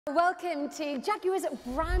Welcome to Jaguar's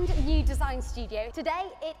brand new design studio. Today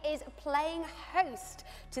it is playing host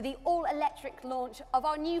to the all-electric launch of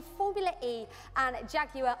our new Formula E and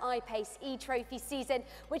Jaguar I-TYPE E-Trophy season,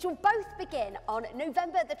 which will both begin on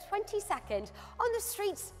November the 22nd on the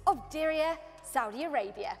streets of Diriyah, Saudi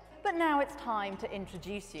Arabia. But now it's time to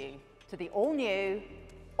introduce you to the all-new,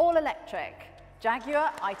 all-electric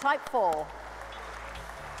Jaguar I-TYPE 4.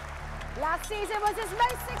 Last season was his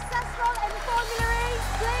most successful in Formula E.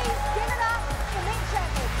 Please give it up for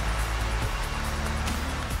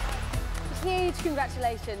Mitch. Huge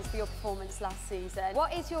congratulations for your performance last season.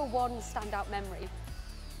 What is your one standout memory?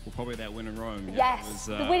 Well, probably that win in Rome. Yes,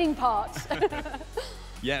 it was, the winning part.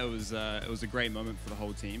 Yeah, it was a great moment for the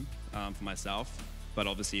whole team, for myself. But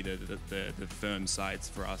obviously the firm sights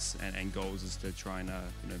for us and goals is to try and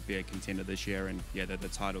be a contender this year, and yeah, the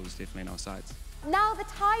title is definitely in our sights. Now the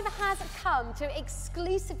time has come to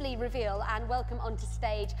exclusively reveal and welcome onto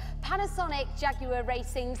stage Panasonic Jaguar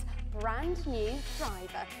Racing's brand new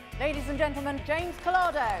driver. Ladies and gentlemen, James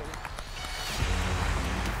Calado.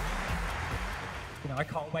 I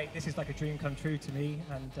can't wait. This is like a dream come true to me,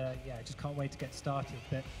 and yeah, I just can't wait to get started.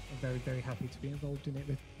 But I'm very, very happy to be involved in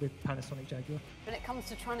it with Panasonic Jaguar. When it comes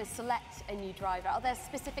to trying to select a new driver, are there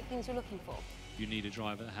specific things you're looking for? You need a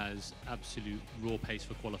driver that has absolute raw pace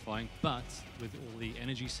for qualifying, but with all the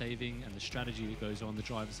energy saving and the strategy that goes on, the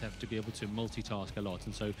drivers have to be able to multitask a lot.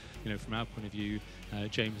 And so, from our point of view,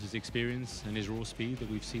 James's experience and his raw speed that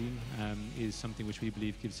we've seen is something which we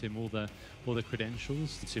believe gives him all the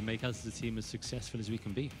credentials to make us as a team as successful as we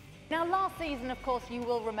can be. Now, last season, of course, you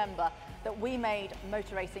will remember that we made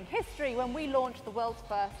motor racing history when we launched the world's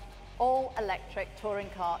first all-electric touring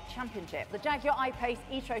car championship. The Jaguar I-TYPE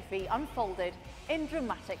E-Trophy unfolded in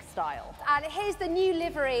dramatic style. And here's the new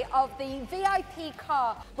livery of the VIP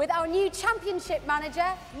car with our new championship manager,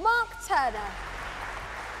 Mark Turner.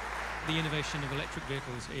 The innovation of electric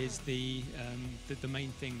vehicles is the main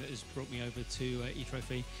thing that has brought me over to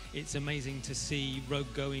E-Trophy. It's amazing to see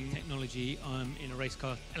road-going technology in a race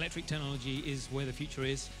car. Electric technology is where the future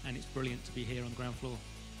is, and it's brilliant to be here on the ground floor.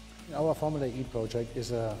 Our Formula E project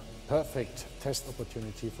is a perfect test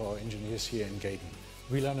opportunity for our engineers here in Gaydon.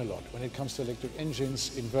 We learn a lot. When it comes to electric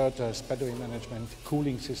engines, inverters, battery management,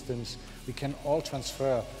 cooling systems, we can all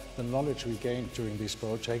transfer the knowledge we gained during this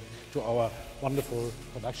project to our wonderful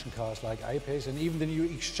production cars like I-TYPE and even the new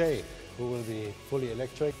XJ, who will be fully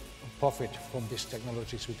electric, profit from these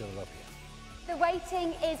technologies we develop here. The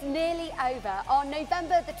waiting is nearly over. On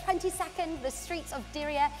November the 22nd, the streets of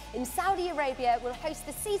Diriyah in Saudi Arabia will host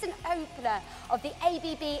the season opener of the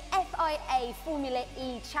ABB FIA Formula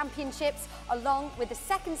E Championships, along with the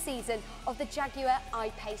second season of the Jaguar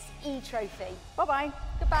I-TYPE E-Trophy. Bye-bye.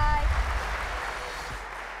 Goodbye.